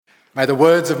May the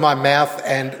words of my mouth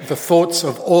and the thoughts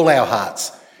of all our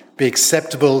hearts be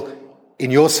acceptable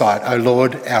in your sight, O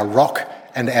Lord, our rock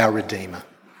and our Redeemer.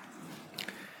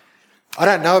 I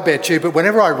don't know about you, but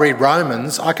whenever I read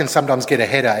Romans, I can sometimes get a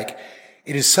headache.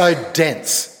 It is so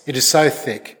dense. It is so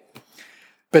thick.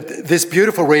 But this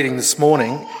beautiful reading this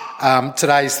morning,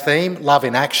 today's theme, Love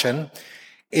in Action,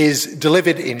 is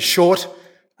delivered in short,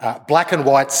 black and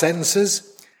white sentences.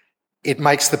 It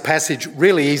makes the passage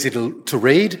really easy to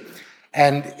read,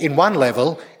 and in one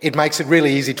level, it makes it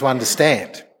really easy to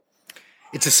understand.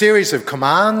 It's a series of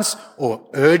commands or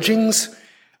urgings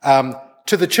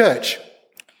to the church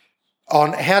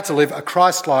on how to live a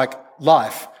Christ-like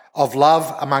life of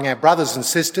love among our brothers and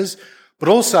sisters, but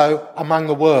also among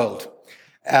the world.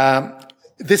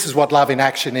 This is what love in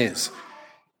action is.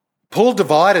 Paul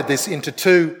divided this into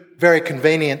two very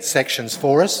convenient sections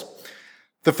for us.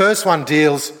 The first one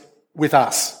deals with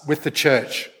us, with the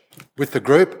church, with the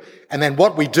group, and then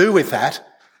what we do with that,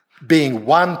 being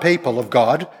one people of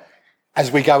God,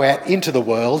 as we go out into the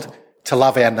world to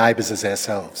love our neighbours as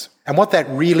ourselves. And what that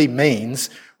really means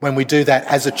when we do that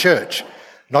as a church,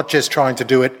 not just trying to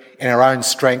do it in our own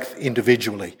strength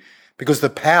individually. Because the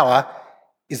power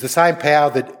is the same power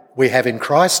that we have in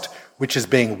Christ, which is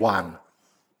being one.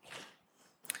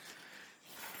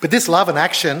 But this love and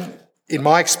action, in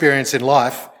my experience in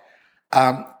life,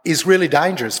 is really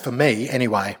dangerous for me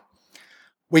anyway.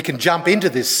 We can jump into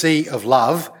this sea of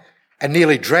love and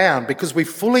nearly drown because we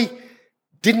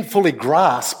didn't fully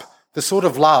grasp the sort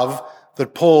of love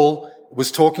that Paul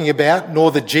was talking about,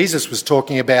 nor that Jesus was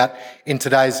talking about in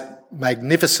today's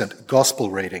magnificent gospel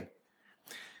reading.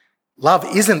 Love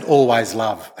isn't always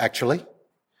love, actually.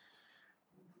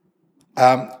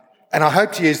 And I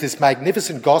hope to use this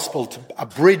magnificent gospel to a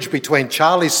bridge between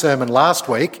Charlie's sermon last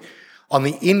week on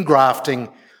the ingrafting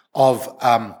of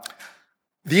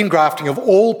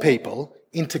all people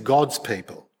into God's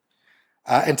people.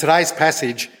 And today's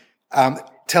passage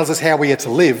tells us how we are to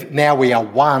live now we are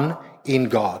one in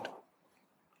God.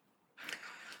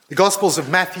 The Gospels of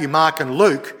Matthew, Mark and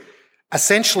Luke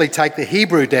essentially take the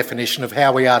Hebrew definition of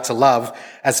how we are to love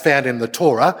as found in the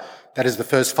Torah, that is the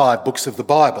first 5 books of the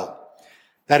Bible.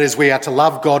 That is, we are to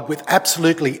love God with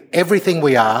absolutely everything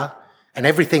we are and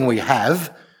everything we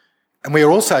have, and we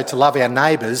are also to love our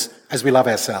neighbours as we love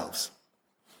ourselves.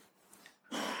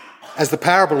 As the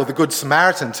parable of the Good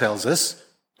Samaritan tells us,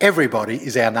 everybody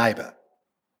is our neighbour.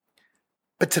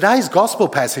 But today's gospel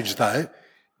passage, though,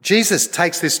 Jesus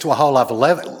takes this to a whole other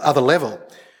level.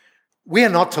 We are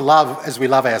not to love as we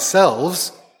love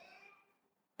ourselves,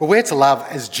 but we're to love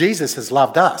as Jesus has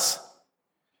loved us.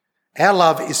 Our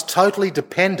love is totally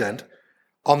dependent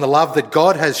on the love that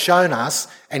God has shown us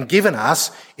and given us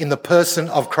in the person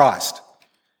of Christ.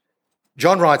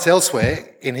 John writes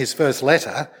elsewhere in his first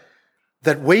letter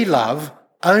that we love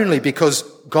only because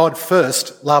God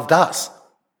first loved us.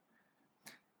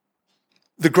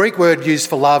 The Greek word used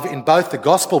for love in both the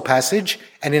gospel passage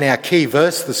and in our key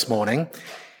verse this morning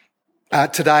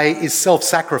today is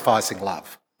self-sacrificing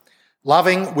love.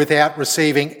 Loving without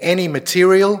receiving any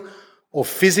material or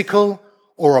physical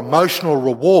or emotional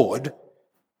reward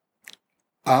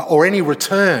or any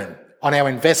return on our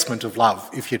investment of love,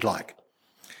 if you'd like.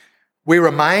 We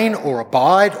remain or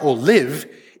abide or live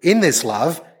in this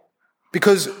love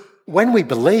because when we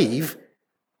believe,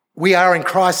 we are in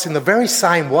Christ in the very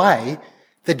same way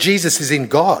that Jesus is in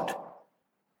God.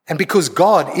 And because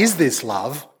God is this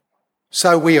love,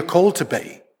 so we are called to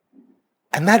be.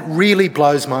 And that really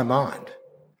blows my mind.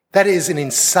 That is an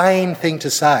insane thing to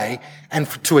say and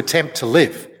to attempt to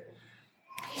live.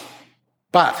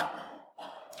 But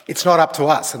it's not up to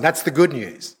us, and that's the good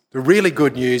news. The really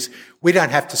good news, we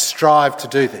don't have to strive to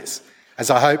do this,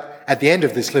 as I hope at the end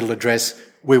of this little address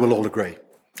we will all agree.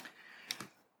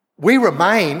 We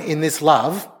remain in this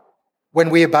love when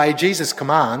we obey Jesus'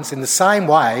 commands in the same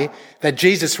way that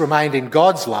Jesus remained in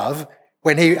God's love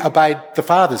when he obeyed the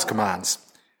Father's commands.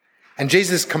 And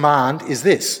Jesus' command is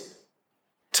this: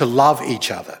 to love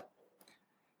each other.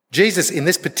 Jesus, in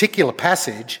this particular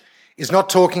passage, is not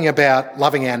talking about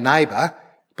loving our neighbour,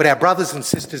 but our brothers and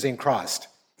sisters in Christ,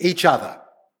 each other.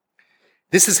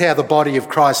 This is how the body of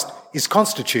Christ is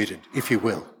constituted, if you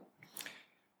will.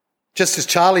 Just as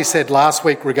Charlie said last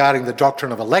week regarding the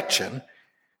doctrine of election,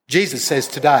 Jesus says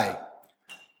today,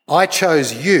 I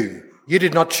chose you. You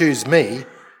did not choose me,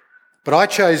 but I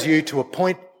chose you to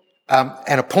appoint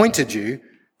and appointed you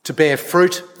to bear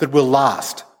fruit that will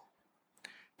last.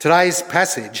 Today's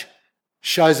passage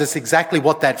shows us exactly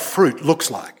what that fruit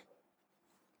looks like.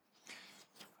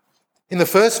 In the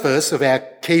first verse of our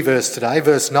key verse today,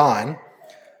 verse 9,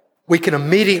 we can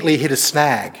immediately hit a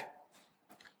snag.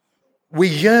 We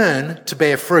yearn to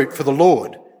bear fruit for the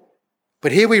Lord.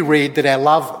 But here we read that our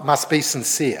love must be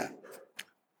sincere.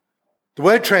 The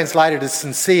word translated as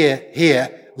sincere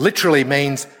here literally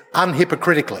means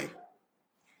unhypocritically.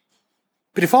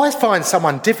 But if I find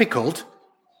someone difficult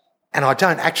and I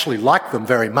don't actually like them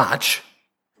very much,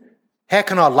 how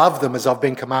can I love them as I've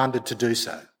been commanded to do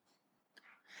so?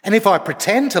 And if I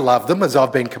pretend to love them as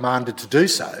I've been commanded to do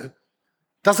so,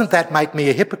 doesn't that make me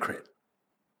a hypocrite?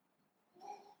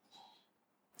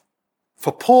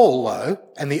 For Paul, though,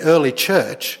 and the early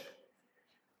church,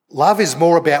 love is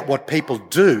more about what people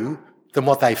do than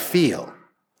what they feel.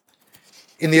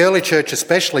 In the early church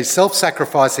especially,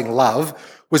 self-sacrificing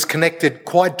love was connected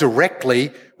quite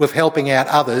directly with helping out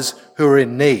others who are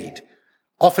in need,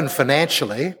 often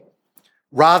financially,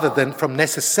 rather than from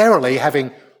necessarily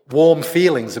having warm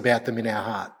feelings about them in our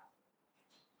heart.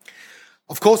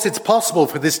 Of course, it's possible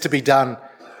for this to be done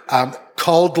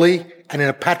coldly and in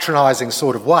a patronising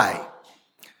sort of way.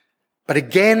 But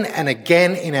again and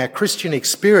again in our Christian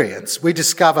experience, we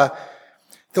discover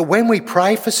that when we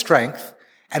pray for strength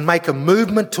and make a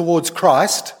movement towards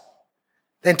Christ,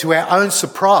 then to our own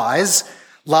surprise,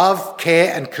 love,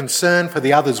 care and concern for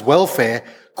the other's welfare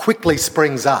quickly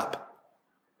springs up.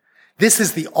 This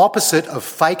is the opposite of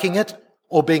faking it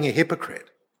or being a hypocrite.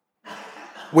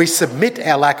 We submit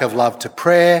our lack of love to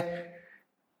prayer,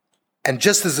 and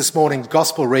just as this morning's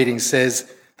gospel reading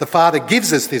says, the Father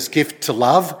gives us this gift to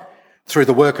love through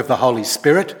the work of the Holy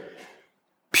Spirit,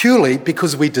 purely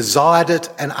because we desired it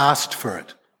and asked for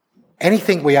it.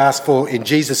 Anything we ask for in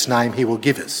Jesus' name, he will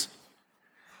give us.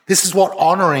 This is what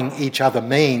honouring each other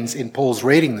means in Paul's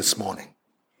reading this morning.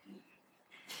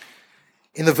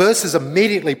 In the verses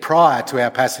immediately prior to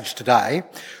our passage today,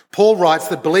 Paul writes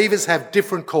that believers have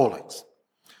different callings.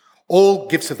 All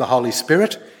gifts of the Holy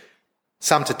Spirit,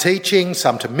 some to teaching,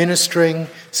 some to ministering,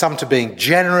 some to being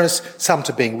generous, some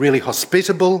to being really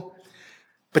hospitable.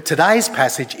 But today's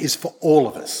passage is for all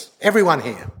of us, everyone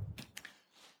here.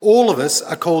 All of us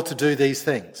are called to do these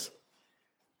things.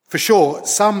 For sure,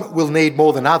 some will need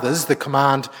more than others the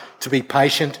command to be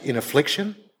patient in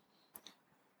affliction.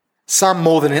 Some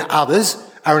more than others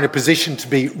are in a position to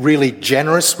be really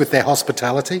generous with their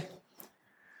hospitality.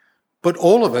 But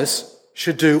all of us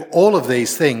should do all of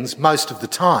these things most of the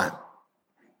time.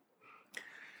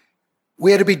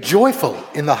 We are to be joyful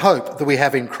in the hope that we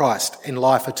have in Christ in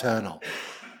life eternal.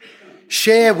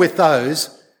 Share with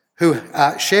those who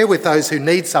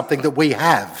need something that we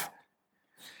have.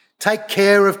 Take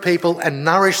care of people and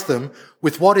nourish them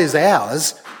with what is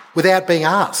ours without being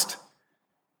asked.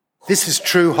 This is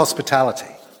true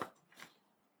hospitality.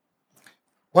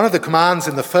 One of the commands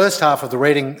in the first half of the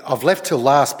reading I've left till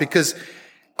last because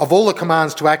of all the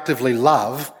commands to actively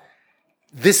love,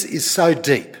 this is so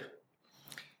deep.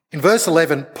 In verse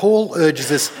 11, Paul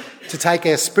urges us to take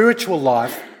our spiritual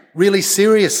life really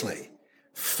seriously,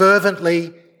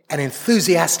 fervently and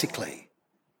enthusiastically.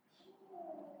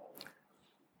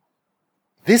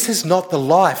 This is not the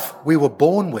life we were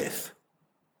born with.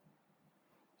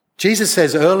 Jesus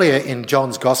says earlier in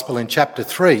John's Gospel in chapter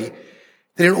 3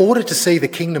 that in order to see the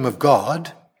kingdom of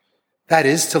God, that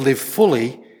is, to live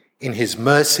fully in his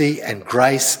mercy and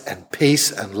grace and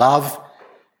peace and love,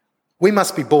 we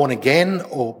must be born again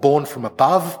or born from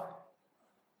above.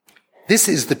 This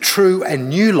is the true and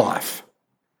new life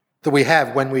that we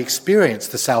have when we experience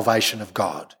the salvation of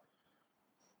God.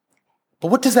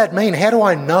 But what does that mean? How do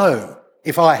I know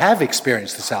if I have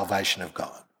experienced the salvation of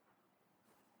God?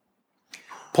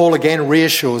 Paul again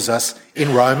reassures us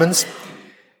in Romans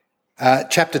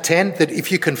chapter 10 that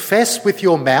if you confess with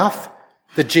your mouth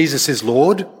that Jesus is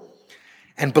Lord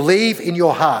and believe in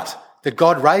your heart that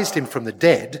God raised him from the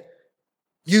dead,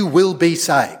 you will be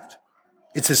saved.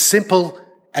 It's as simple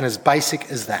and as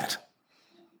basic as that.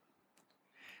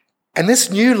 And this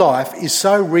new life is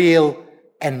so real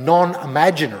and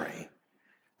non-imaginary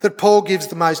that Paul gives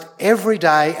the most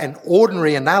everyday and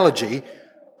ordinary analogy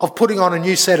of putting on a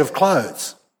new set of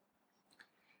clothes.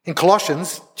 In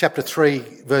Colossians chapter 3,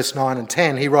 verse 9 and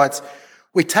 10, he writes,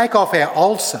 "We take off our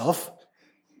old self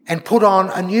and put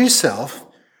on a new self,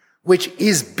 which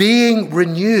is being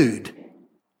renewed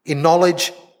in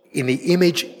knowledge in the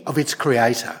image of its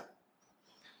creator."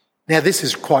 Now, this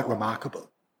is quite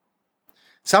remarkable.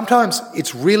 Sometimes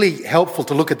it's really helpful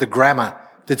to look at the grammar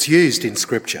that's used in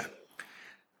Scripture.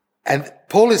 And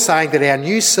Paul is saying that our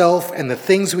new self and the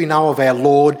things we know of our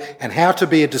Lord and how to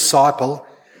be a disciple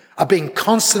are being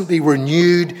constantly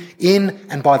renewed in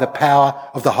and by the power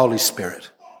of the Holy Spirit.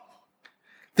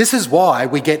 This is why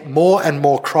we get more and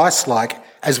more Christ-like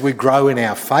as we grow in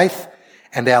our faith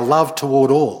and our love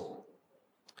toward all.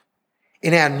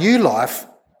 In our new life,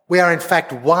 We are in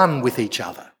fact one with each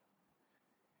other.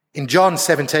 In John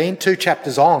 17, 2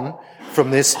 chapters on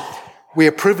from this, we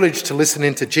are privileged to listen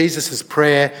into Jesus'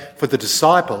 prayer for the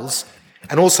disciples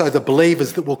and also the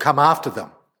believers that will come after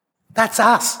them. That's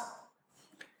us.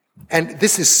 And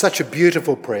this is such a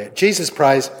beautiful prayer. Jesus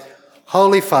prays,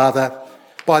 Holy Father,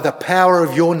 by the power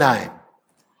of your name,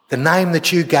 the name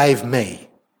that you gave me,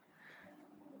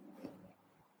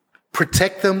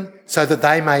 protect them so that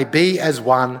they may be as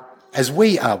one as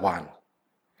we are one.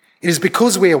 It is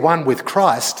because we are one with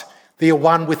Christ, they are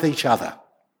one with each other.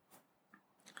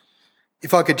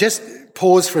 If I could just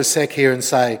pause for a sec here and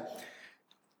say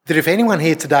that if anyone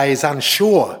here today is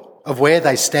unsure of where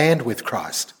they stand with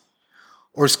Christ,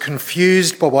 or is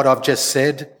confused by what I've just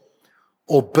said,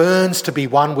 or burns to be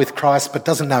one with Christ but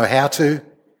doesn't know how to,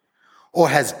 or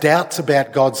has doubts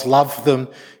about God's love for them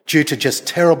due to just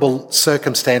terrible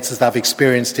circumstances they've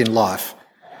experienced in life,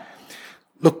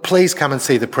 look, please come and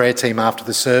see the prayer team after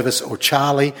the service, or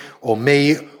Charlie, or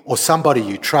me, or somebody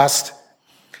you trust.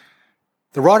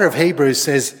 The writer of Hebrews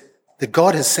says that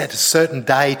God has set a certain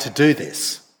day to do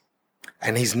this,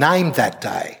 and he's named that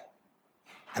day.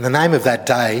 And the name of that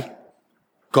day,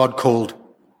 God called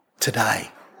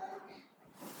today.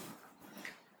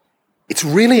 It's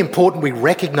really important we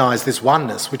recognise this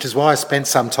oneness, which is why I spent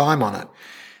some time on it,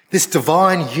 this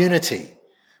divine unity,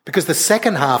 because the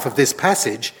second half of this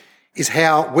passage is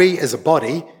how we as a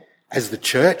body, as the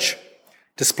church,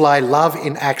 display love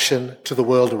in action to the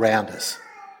world around us.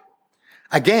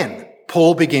 Again,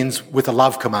 Paul begins with a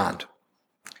love command.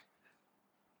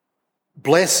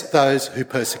 Bless those who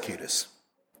persecute us.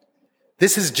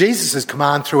 This is Jesus'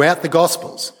 command throughout the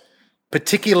Gospels,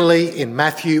 particularly in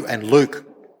Matthew and Luke.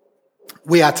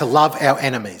 We are to love our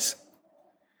enemies.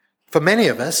 For many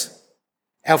of us,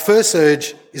 our first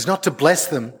urge is not to bless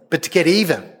them, but to get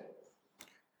even.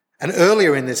 And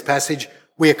earlier in this passage,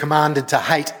 we are commanded to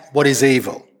hate what is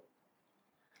evil.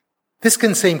 This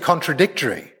can seem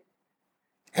contradictory.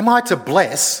 Am I to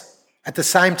bless at the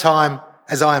same time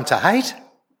as I am to hate?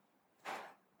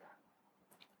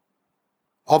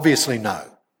 Obviously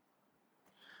no.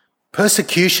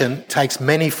 Persecution takes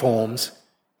many forms,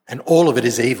 and all of it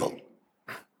is evil.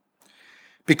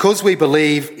 Because we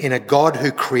believe in a God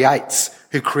who creates,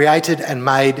 who created and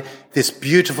made this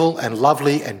beautiful and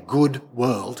lovely and good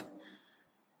world,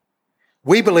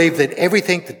 we believe that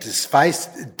everything that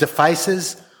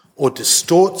defaces or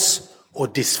distorts or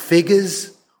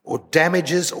disfigures or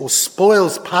damages or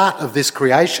spoils part of this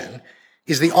creation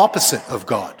is the opposite of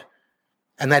God,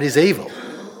 and that is evil.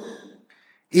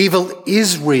 Evil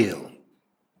is real.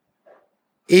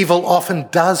 Evil often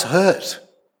does hurt,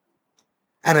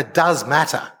 and it does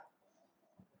matter.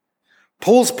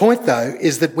 Paul's point, though,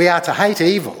 is that we are to hate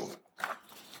evil,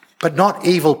 but not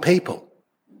evil people.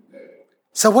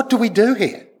 So what do we do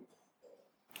here?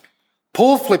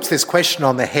 Paul flips this question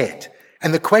on the head,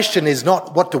 and the question is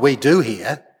not what do we do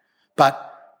here,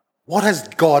 but what has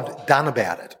God done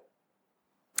about it?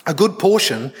 A good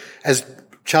portion, as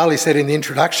Charlie said in the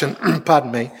introduction,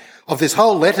 of this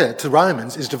whole letter to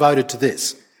Romans is devoted to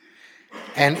this.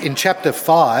 And in chapter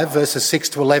 5, verses 6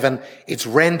 to 11, it's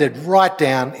rendered right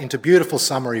down into beautiful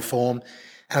summary form.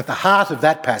 And at the heart of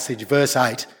that passage, verse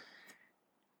 8,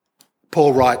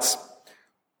 Paul writes,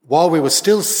 while we were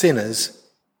still sinners,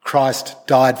 Christ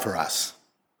died for us.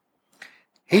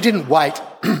 He didn't wait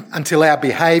until our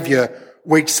behaviour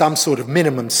reached some sort of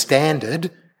minimum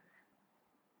standard,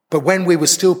 but when we were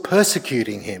still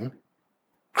persecuting him,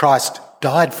 Christ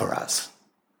died for us.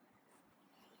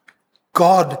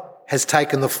 God has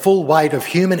taken the full weight of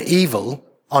human evil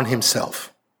on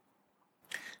himself,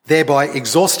 thereby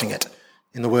exhausting it,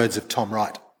 in the words of Tom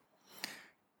Wright.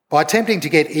 By attempting to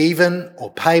get even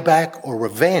or payback or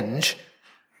revenge,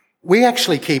 we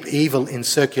actually keep evil in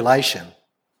circulation,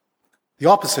 the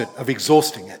opposite of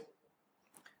exhausting it.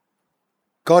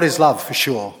 God is love for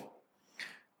sure,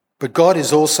 but God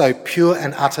is also pure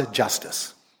and utter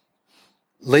justice.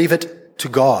 Leave it to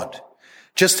God.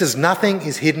 Just as nothing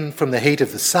is hidden from the heat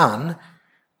of the sun,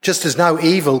 just as no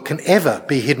evil can ever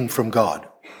be hidden from God.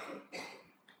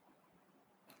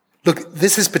 Look,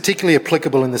 this is particularly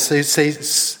applicable in the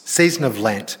season of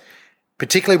Lent,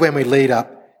 particularly when we lead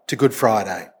up to Good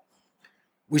Friday.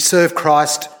 We serve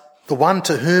Christ, the one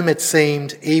to whom it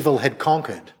seemed evil had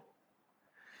conquered.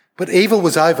 But evil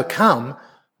was overcome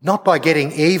not by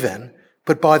getting even,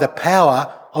 but by the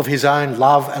power of his own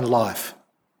love and life.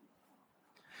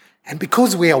 And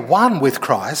because we are one with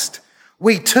Christ,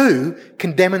 we too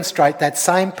can demonstrate that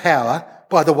same power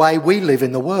by the way we live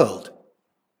in the world.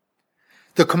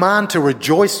 The command to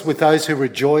rejoice with those who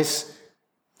rejoice,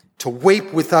 to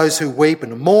weep with those who weep,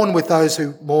 and to mourn with those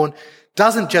who mourn,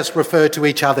 doesn't just refer to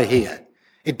each other here.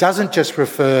 It doesn't just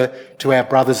refer to our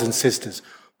brothers and sisters.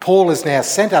 Paul has now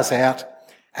sent us out,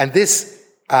 and this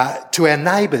to our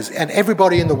neighbours and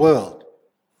everybody in the world.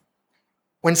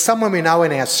 When someone we know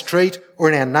in our street or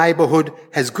in our neighbourhood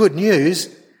has good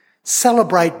news,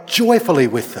 celebrate joyfully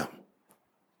with them.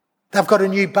 They've got a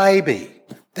new baby.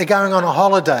 They're going on a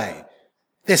holiday.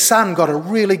 Their son got a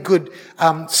really good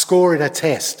score in a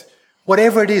test.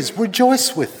 Whatever it is,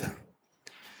 rejoice with them.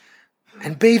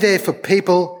 And be there for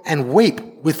people and weep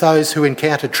with those who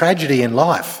encounter tragedy in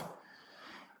life.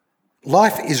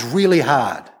 Life is really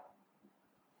hard.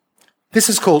 This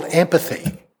is called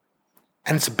empathy.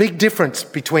 And it's a big difference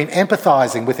between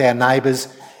empathising with our neighbours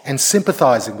and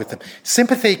sympathising with them.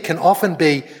 Sympathy can often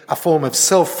be a form of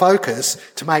self-focus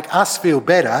to make us feel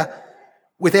better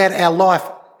without our life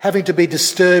having to be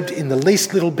disturbed in the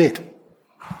least little bit.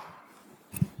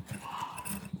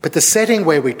 But the setting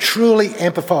where we truly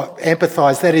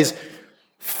empathise, that is,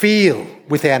 feel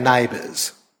with our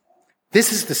neighbours,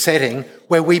 this is the setting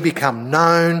where we become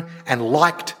known and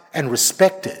liked and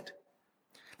respected.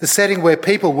 The setting where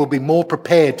people will be more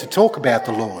prepared to talk about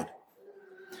the Lord.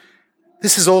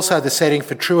 This is also the setting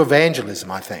for true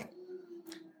evangelism, I think,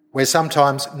 where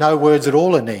sometimes no words at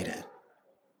all are needed.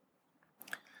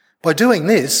 By doing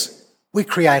this, we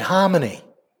create harmony.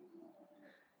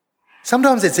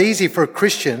 Sometimes it's easy for a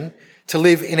Christian to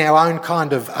live in our own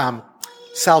kind of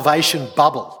salvation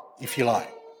bubble, if you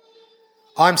like.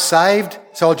 I'm saved,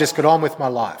 so I'll just get on with my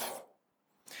life.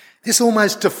 This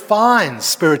almost defines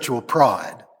spiritual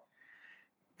pride.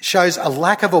 It shows a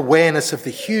lack of awareness of the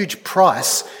huge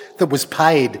price that was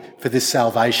paid for this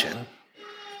salvation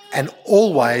and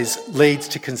always leads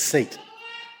to conceit.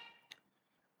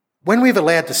 When we've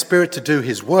allowed the Spirit to do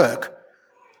his work,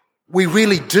 we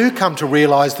really do come to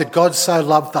realise that God so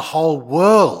loved the whole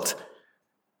world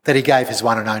that he gave his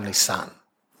one and only Son,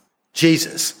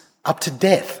 Jesus, up to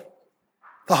death.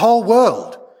 The whole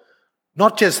world,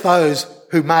 not just those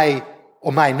who may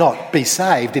or may not be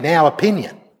saved in our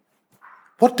opinion.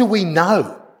 What do we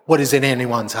know what is in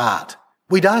anyone's heart?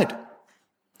 We don't.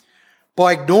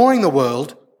 By ignoring the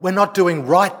world, we're not doing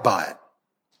right by it.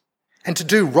 And to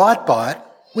do right by it,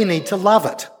 we need to love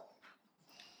it.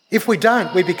 If we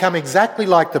don't, we become exactly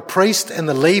like the priest and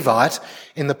the Levite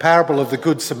in the parable of the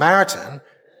Good Samaritan,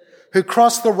 who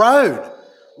crossed the road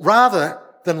rather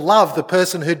than love the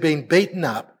person who'd been beaten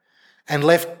up and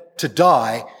left to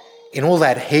die in all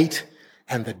that heat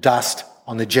and the dust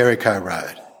on the Jericho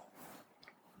road.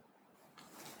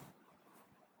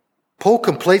 Paul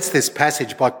completes this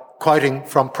passage by quoting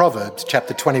from Proverbs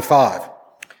chapter 25.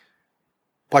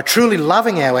 By truly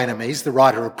loving our enemies, the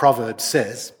writer of Proverbs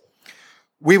says,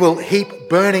 we will heap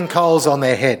burning coals on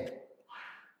their head.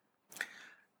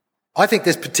 I think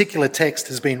this particular text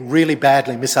has been really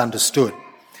badly misunderstood.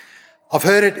 I've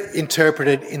heard it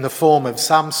interpreted in the form of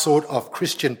some sort of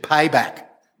Christian payback.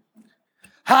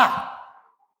 Ha!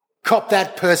 Cop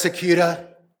that, persecutor.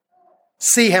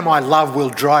 See how my love will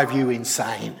drive you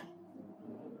insane.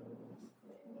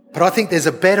 But I think there's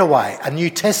a better way, a New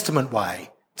Testament way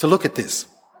to look at this.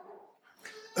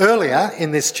 Earlier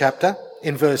in this chapter,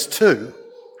 in verse 2,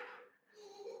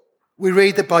 we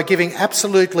read that by giving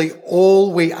absolutely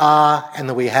all we are and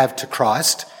that we have to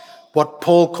Christ, what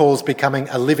Paul calls becoming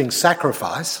a living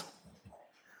sacrifice,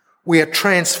 we are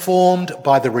transformed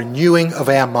by the renewing of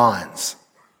our minds.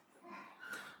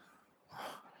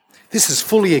 This is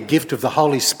fully a gift of the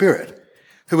Holy Spirit,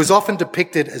 who is often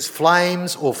depicted as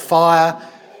flames or fire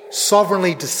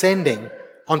sovereignly descending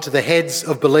onto the heads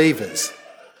of believers,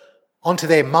 onto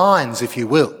their minds, if you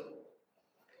will.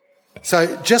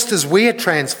 So just as we are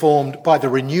transformed by the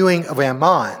renewing of our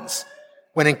minds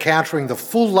when encountering the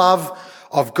full love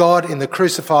of God in the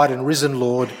crucified and risen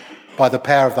Lord by the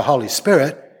power of the Holy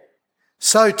Spirit,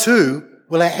 so too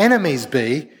will our enemies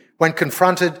be when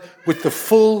confronted with the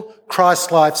full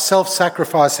Christ-like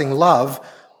self-sacrificing love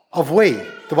of we,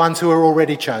 the ones who are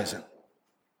already chosen.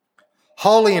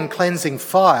 Holy and cleansing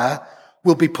fire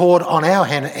will be poured on our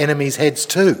enemies' heads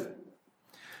too.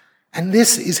 And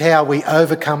this is how we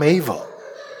overcome evil,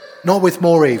 not with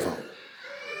more evil,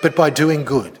 but by doing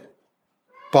good,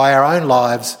 by our own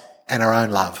lives and our own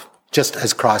love, just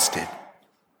as Christ did.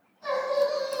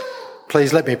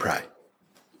 Please let me pray.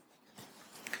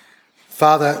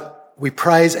 Father, we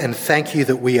praise and thank you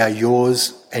that we are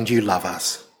yours and you love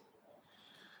us.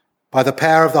 By the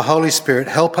power of the Holy Spirit,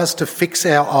 help us to fix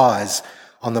our eyes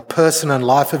on the person and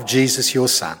life of Jesus, your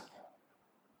Son,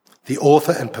 the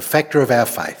author and perfecter of our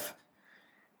faith.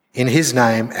 In his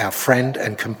name, our friend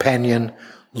and companion,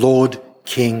 Lord,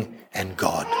 King and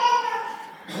God.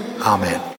 Amen.